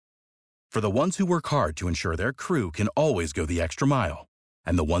For the ones who work hard to ensure their crew can always go the extra mile,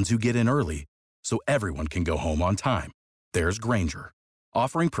 and the ones who get in early so everyone can go home on time, there's Grainger,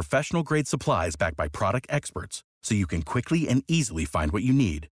 offering professional-grade supplies backed by product experts so you can quickly and easily find what you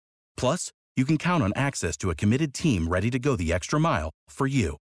need. Plus, you can count on access to a committed team ready to go the extra mile for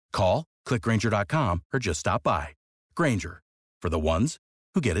you. Call, click Grainger.com, or just stop by. Grainger, for the ones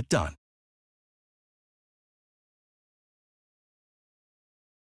who get it done.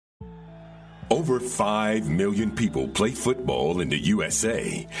 Over 5 million people play football in the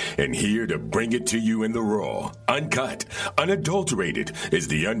USA, and here to bring it to you in the raw, uncut, unadulterated is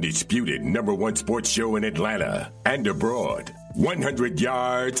the undisputed #1 sports show in Atlanta and abroad. 100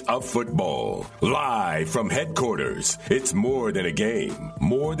 yards of football, live from headquarters. It's more than a game,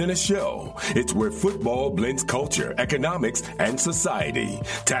 more than a show. It's where football blends culture, economics, and society.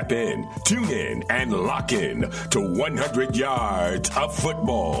 Tap in, tune in, and lock in to 100 yards of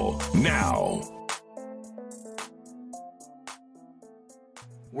football now.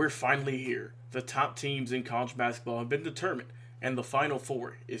 We're finally here. The top teams in college basketball have been determined, and the Final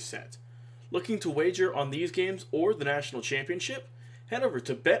Four is set. Looking to wager on these games or the national championship? Head over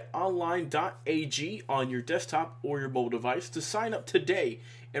to betonline.ag on your desktop or your mobile device to sign up today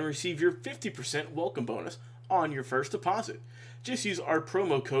and receive your 50% welcome bonus on your first deposit. Just use our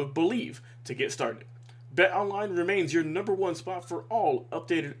promo code BELIEVE to get started. BetOnline remains your #1 spot for all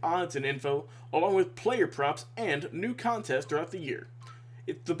updated odds and info, along with player props and new contests throughout the year.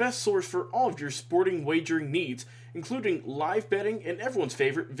 It's the best source for all of your sporting wagering needs, including live betting and everyone's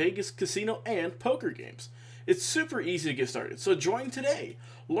favorite Vegas casino and poker games. It's super easy to get started, so join today.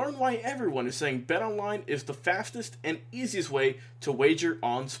 Learn why everyone is saying BetOnline is the fastest and easiest way to wager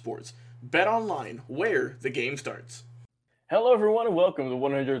on sports. BetOnline, where the game starts. Hello everyone and welcome to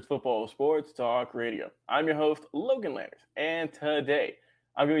 100 Football Sports Talk Radio. I'm your host, Logan Landers, and today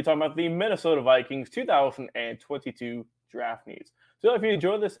I'm going to be talking about the Minnesota Vikings 2022 draft needs. So if you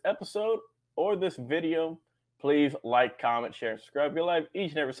enjoyed this episode or this video, please like, comment, share, and subscribe. We're live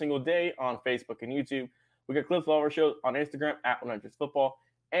each and every single day on Facebook and YouTube. We got clips of all our shows on Instagram at 100 Football,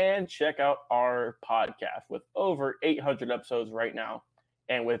 and check out our podcast with over 800 episodes right now.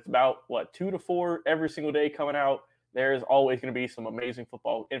 And with about, 2 to 4 every single day coming out, there's always going to be some amazing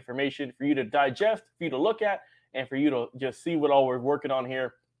football information for you to digest, for you to look at, and for you to just see what all we're working on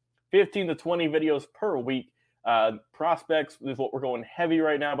here. 15 to 20 videos per week. Prospects is what we're going heavy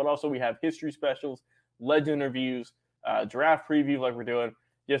right now, but also we have history specials, legend reviews, draft preview like we're doing,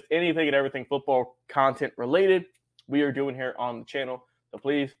 just anything and everything football content related we are doing here on the channel. So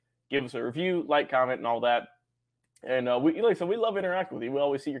please give us a review, like, comment, and all that. And we love interacting with you. We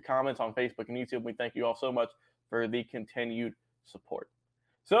always see your comments on Facebook and YouTube. We thank you all so much for the continued support.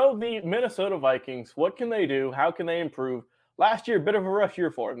 So the Minnesota Vikings, what can they do? How can they improve? Last year, a bit of a rough year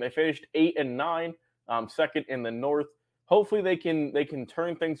for them. They finished 8-9, second in the North. Hopefully they can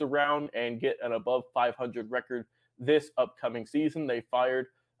turn things around and get an above 500 record this upcoming season. They fired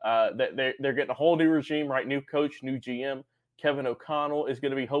they're getting a whole new regime, right? New coach, new GM. Kevin O'Connell is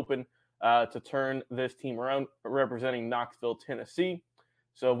going to be hoping to turn this team around, representing Knoxville, Tennessee.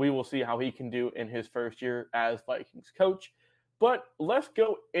 So we will see how he can do in his first year as Vikings coach. But let's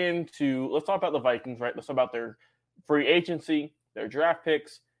talk about the Vikings, right? Let's talk about their free agency, their draft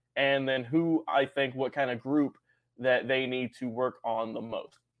picks, and then what kind of group that they need to work on the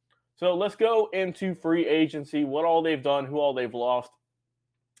most. So let's go into free agency, what all they've done, who all they've lost.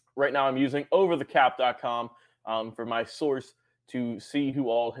 Right now I'm using overthecap.com for my source to see who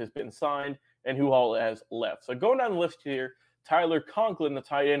all has been signed and who all has left. So going down the list here, Tyler Conklin, the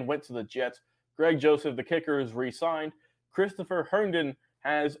tight end, went to the Jets. Greg Joseph, the kicker, is re-signed. Christopher Herndon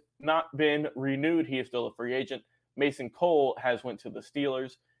has not been renewed. He is still a free agent. Mason Cole has went to the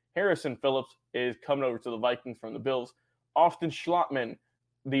Steelers. Harrison Phillips is coming over to the Vikings from the Bills. Austin Schlottman,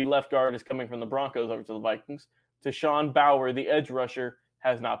 the left guard, is coming from the Broncos over to the Vikings. Deshaun Bauer, the edge rusher,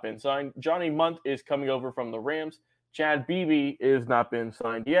 has not been signed. Johnny Munt is coming over from the Rams. Chad Beebe is not been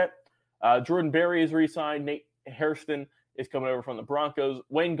signed yet. Jordan Berry is re-signed. Nate Hairston is coming over from the Broncos.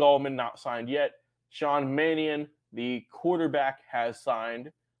 Wayne Gallman not signed yet. Sean Mannion, the quarterback, has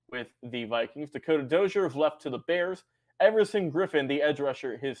signed with the Vikings. Dakota Dozier is left to the Bears. Everson Griffin, the edge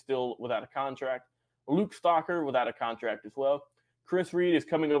rusher, is still without a contract. Luke Stalker without a contract as well. Chris Reed is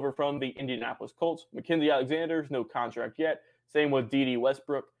coming over from the Indianapolis Colts. Mackenzie Alexander, no contract yet. Same with D.D.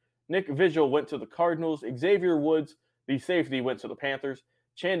 Westbrook. Nick Vigil went to the Cardinals. Xavier Woods, the safety, went to the Panthers.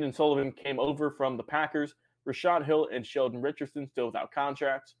 Chandon Sullivan came over from the Packers. Rashad Hill and Sheldon Richardson still without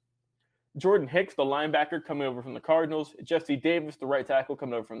contracts. Jordan Hicks, the linebacker, coming over from the Cardinals. Jesse Davis, the right tackle,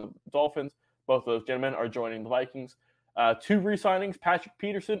 coming over from the Dolphins. Both of those gentlemen are joining the Vikings. Two re-signings, Patrick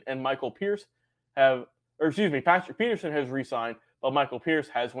Peterson and Michael Pierce Patrick Peterson has re-signed, but Michael Pierce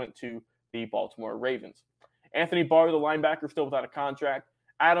has went to the Baltimore Ravens. Anthony Barr, the linebacker, still without a contract.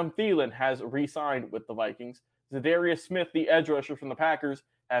 Adam Thielen has re-signed with the Vikings. Zadarius Smith, the edge rusher from the Packers,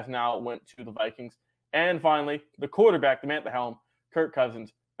 has now went to the Vikings. And finally, the quarterback, the man at the helm, Kirk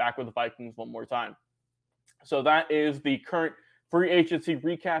Cousins, back with the Vikings one more time. So that is the current free agency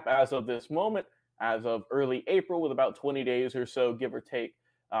recap as of this moment, as of early April, with about 20 days or so, give or take,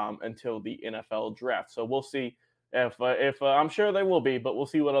 until the NFL draft. So we'll see if I'm sure they will be, but we'll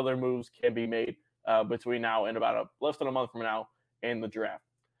see what other moves can be made between now and about less than a month from now in the draft.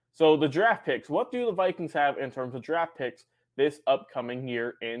 So the draft picks, what do the Vikings have in terms of draft picks this upcoming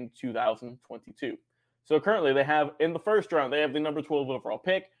year in 2022? So currently they have, in the first round, they have the number 12 overall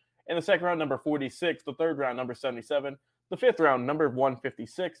pick. In the second round, number 46. The third round, number 77. The fifth round, number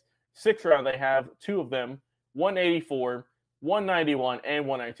 156. Sixth round, they have two of them, 184, 191, and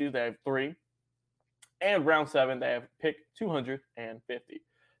 192. They have three. And round 7, they have pick 250.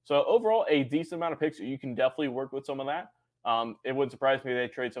 So overall, a decent amount of picks. You can definitely work with some of that. It wouldn't surprise me if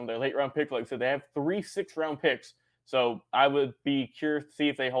they trade some of their late round picks. Like I said, they have 3 6-round picks. So I would be curious to see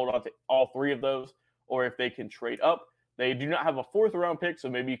if they hold on to all 3 of those or if they can trade up. They do not have a 4th round pick, so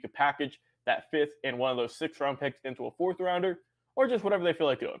maybe you could package that 5th and one of those 6th-round picks into a 4th rounder, or just whatever they feel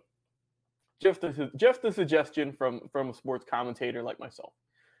like doing. Just a suggestion from a sports commentator like myself.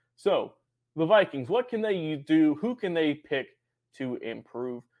 So the Vikings, what can they do? Who can they pick to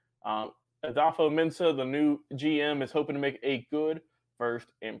improve? Adolfo Mensa, the new GM, is hoping to make a good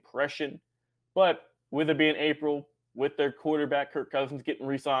first impression. But with it being April, with their quarterback, Kirk Cousins, getting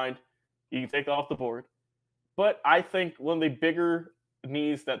re-signed, you can take it off the board. But I think one of the bigger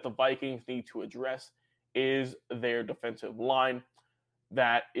needs that the Vikings need to address is their defensive line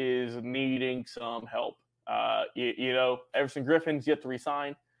that is needing some help. Everson Griffin's yet to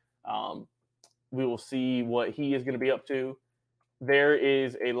resign. We will see what he is going to be up to. There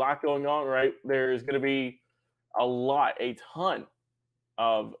is a lot going on, right? There is going to be a ton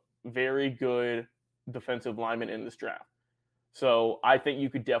of very good defensive linemen in this draft. So I think you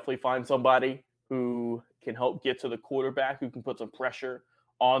could definitely find somebody who can help get to the quarterback, who can put some pressure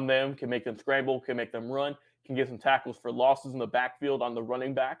on them, can make them scramble, can make them run, can get some tackles for losses in the backfield on the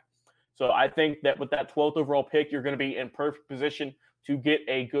running back. So I think that with that 12th overall pick, you're going to be in perfect position to get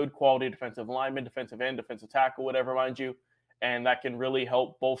a good quality defensive lineman, defensive end, defensive tackle, whatever, mind you. And that can really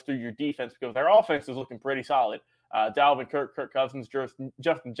help bolster your defense because their offense is looking pretty solid. Dalvin Cook, Kirk Cousins,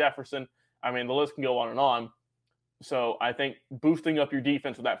 Justin Jefferson. I mean, the list can go on and on. So I think boosting up your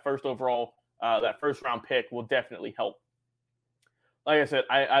defense with that first round pick will definitely help. Like I said,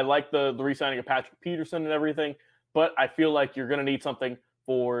 I like the re-signing of Patrick Peterson and everything, but I feel like you're going to need something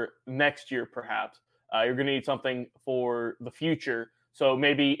for next year, perhaps. You're going to need something for the future. So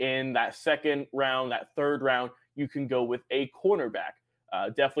maybe in that second round, that third round, you can go with a cornerback.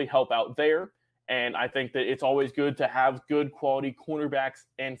 Definitely help out there. And I think that it's always good to have good quality cornerbacks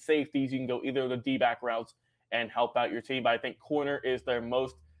and safeties. You can go either of the D-back routes and help out your team. But I think corner is their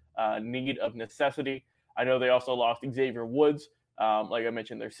most need of necessity. I know they also lost Xavier Woods, like I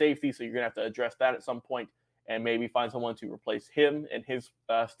mentioned, their safety. So you're going to have to address that at some point and maybe find someone to replace him and his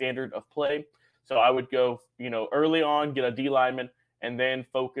standard of play. So I would go, early on, get a D lineman, and then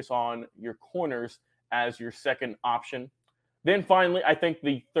focus on your corners as your second option. Then finally, I think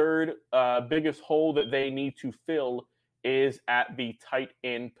the third biggest hole that they need to fill is at the tight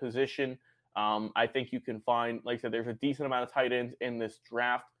end position. I think you can find, like I said, there's a decent amount of tight ends in this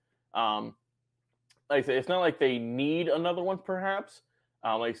draft. Like I said, it's not like they need another one, perhaps.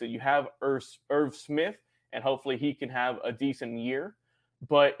 Like I said, you have Irv Smith, and hopefully he can have a decent year.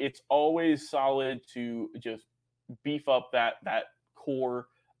 But it's always solid to just beef up that core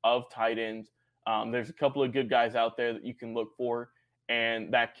of tight ends. There's a couple of good guys out there that you can look for,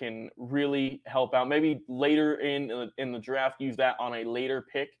 and that can really help out. Maybe later in the draft, use that on a later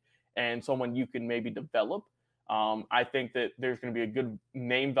pick and someone you can maybe develop. I think that there's going to be a good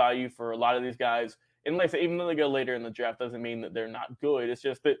name value for a lot of these guys. And like I said, even though they go later in the draft, doesn't mean that they're not good. It's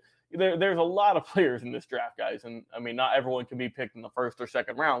just that there's a lot of players in this draft, guys. And I mean, not everyone can be picked in the first or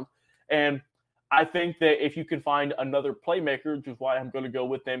second round. And I think that if you can find another playmaker, which is why I'm going to go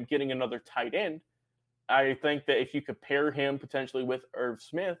with them getting another tight end, I think that if you could pair him potentially with Irv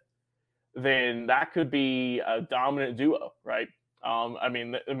Smith, then that could be a dominant duo, right? I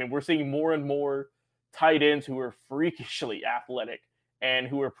mean, we're seeing more and more tight ends who are freakishly athletic and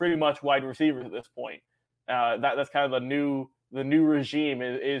who are pretty much wide receivers at this point. That's kind of the new regime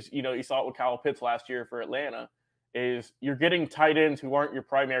is you saw it with Kyle Pitts last year for Atlanta. Is you're getting tight ends who aren't your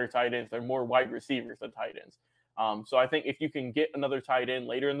primary tight ends. They're more wide receivers than tight ends. So I think if you can get another tight end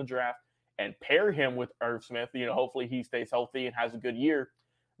later in the draft and pair him with Irv Smith, hopefully he stays healthy and has a good year,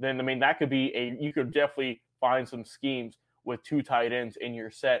 then, that could be you could definitely find some schemes with 2 tight ends in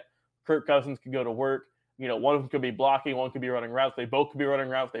your set. Kirk Cousins could go to work. One of them could be blocking, one could be running routes. They both could be running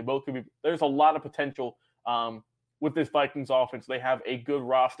routes. There's a lot of potential with this Vikings offense. They have a good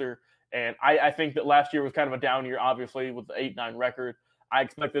roster. And I think that last year was kind of a down year, obviously, with the 8-9 record. I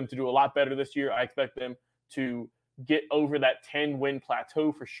expect them to do a lot better this year. I expect them to get over that 10-win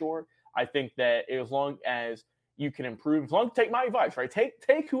plateau for sure. I think that as long as you can improve, as long as take my advice, right?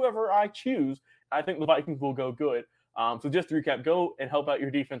 Take whoever I choose, I think the Vikings will go good. So just to recap, go and help out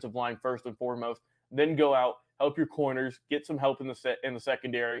your defensive line first and foremost. Then go out, help your corners, get some help in the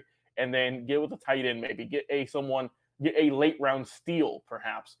secondary, and then get with a tight end maybe. Get a late round steal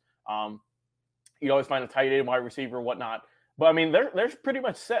perhaps. You always find a tight end, wide receiver, whatnot. But they're pretty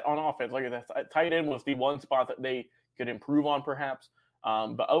much set on offense. Like that, tight end was the one spot that they could improve on perhaps.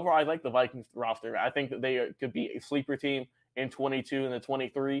 But overall, I like the Vikings roster. I think that they could be a sleeper team in 22 and the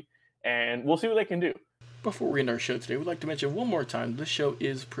 23, and we'll see what they can do. Before we end our show today, we'd like to mention one more time, this show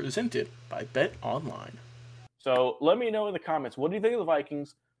is presented by Bet Online. So let me know in the comments, what do you think of the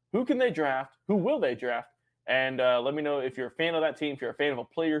Vikings? Who can they draft? Who will they draft? And let me know if you're a fan of that team, if you're a fan of a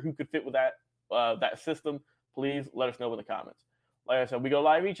player who could fit with that system. Please let us know in the comments. Like I said, we go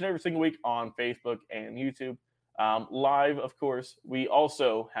live each and every single week on Facebook and YouTube. Live, of course, we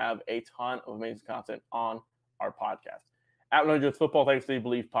also have a ton of amazing content on our podcast. At 100 Football, thanks to the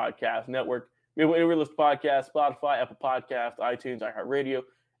Believe Podcast Network. We have anywhere list podcast, Spotify, Apple Podcasts, iTunes, iHeartRadio,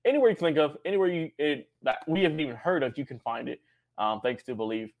 anywhere you can think of, anywhere that we haven't even heard of, you can find it. Thanks to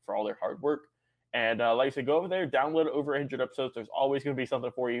Believe for all their hard work. And like I said, go over there, download over 100 episodes. There's always going to be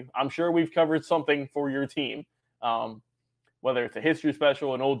something for you. I'm sure we've covered something for your team, whether it's a history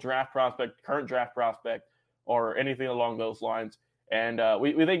special, an old draft prospect, current draft prospect, or anything along those lines. And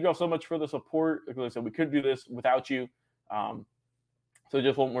we thank you all so much for the support. Like I said, we couldn't do this without you. So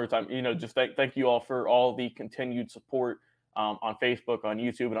just one more time, just thank you all for all the continued support on Facebook, on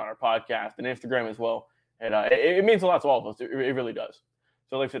YouTube, and on our podcast and Instagram as well. And it means a lot to all of us. It really does.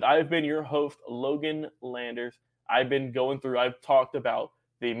 So like I said, I've been your host, Logan Landers. I've talked about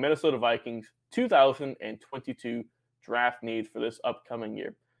the Minnesota Vikings 2022 draft needs for this upcoming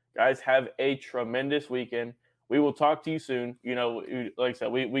year. Guys, have a tremendous weekend. We will talk to you soon. Like I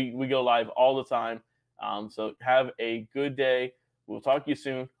said, we go live all the time. So have a good day. We'll talk to you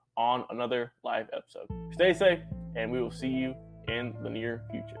soon on another live episode. Stay safe, and we will see you in the near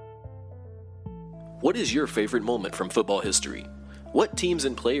future. What is your favorite moment from football history? What teams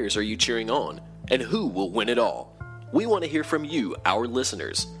and players are you cheering on? And who will win it all? We want to hear from you, our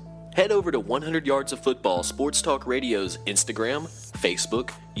listeners. Head over to 100 Yards of Football Sports Talk Radio's Instagram,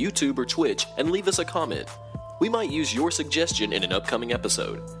 Facebook, YouTube, or Twitch and leave us a comment. We might use your suggestion in an upcoming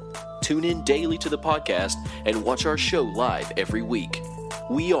episode. Tune in daily to the podcast and watch our show live every week.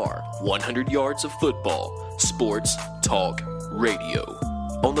 We are 100 Yards of Football Sports Talk Radio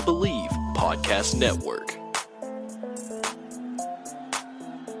on the Believe Podcast Network.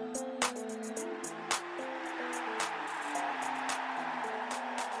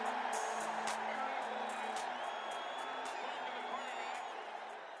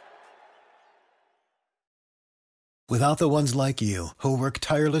 Without the ones like you, who work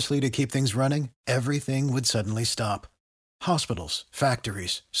tirelessly to keep things running, everything would suddenly stop. Hospitals,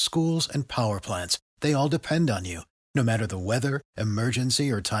 factories, schools, and power plants, they all depend on you. No matter the weather, emergency,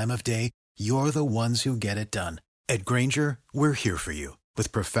 or time of day, you're the ones who get it done. At Grainger, we're here for you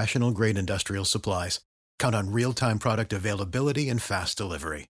with professional-grade industrial supplies. Count on real-time product availability and fast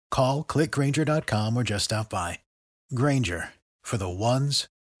delivery. Call, click Grainger.com, or just stop by. Grainger, for the ones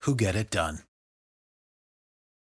who get it done.